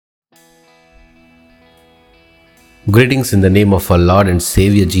Greetings in the name of our Lord and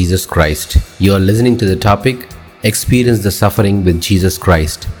Savior Jesus Christ. You are listening to the topic, Experience the Suffering with Jesus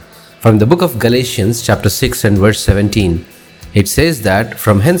Christ. From the book of Galatians chapter 6 and verse 17, it says that,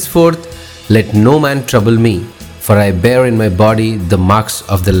 "From henceforth let no man trouble me, for I bear in my body the marks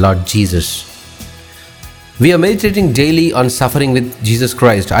of the Lord Jesus." We are meditating daily on suffering with Jesus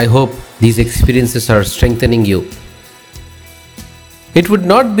Christ. I hope these experiences are strengthening you. It would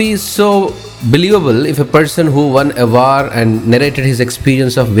not be so believable if a person who won a war and narrated his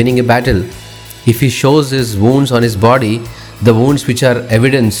experience of winning a battle, if he shows his wounds on his body, the wounds which are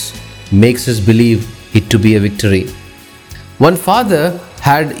evidence, makes us believe it to be a victory. One father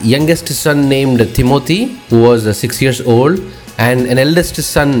had youngest son named Timothy, who was 6 years old, and an eldest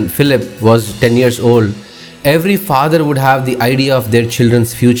son, Philip, was 10 years old. Every father would have the idea of their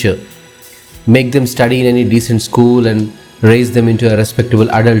children's future, make them study in any decent school and raise them into a respectable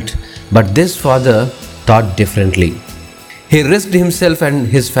adult. But this father thought differently. He risked himself and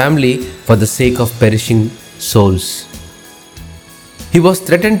his family for the sake of perishing souls. He was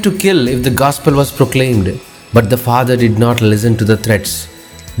threatened to kill if the gospel was proclaimed, but the father did not listen to the threats.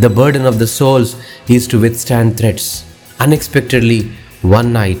 The burden of the souls is to withstand threats. Unexpectedly,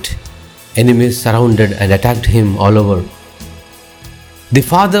 one night, enemies surrounded and attacked him all over. The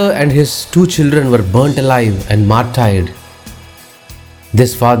father and his 2 children were burnt alive and martyred.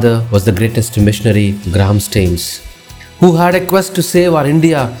 This father was the greatest missionary, Graham Staines, who had a quest to save our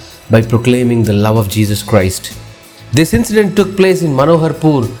India by proclaiming the love of Jesus Christ. This incident took place in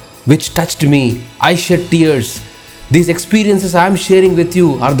Manoharpur, which touched me. I shed tears. These experiences I am sharing with you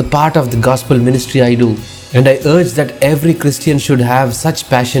are the part of the gospel ministry I do, and I urge that every Christian should have such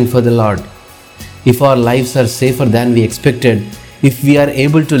passion for the Lord. If our lives are safer than we expected, if we are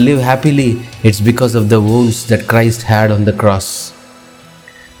able to live happily, it's because of the wounds that Christ had on the cross.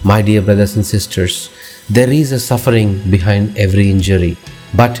 My dear brothers and sisters, there is a suffering behind every injury.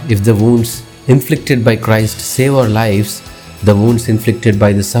 But if the wounds inflicted by Christ save our lives, the wounds inflicted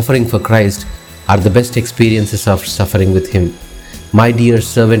by the suffering for Christ are the best experiences of suffering with Him. My dear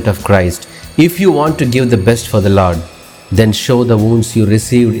servant of Christ, if you want to give the best for the Lord, then show the wounds you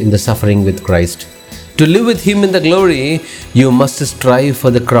received in the suffering with Christ. To live with Him in the glory, you must strive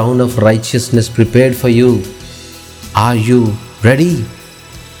for the crown of righteousness prepared for you. Are you ready?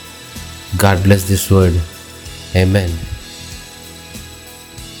 God bless this word. Amen.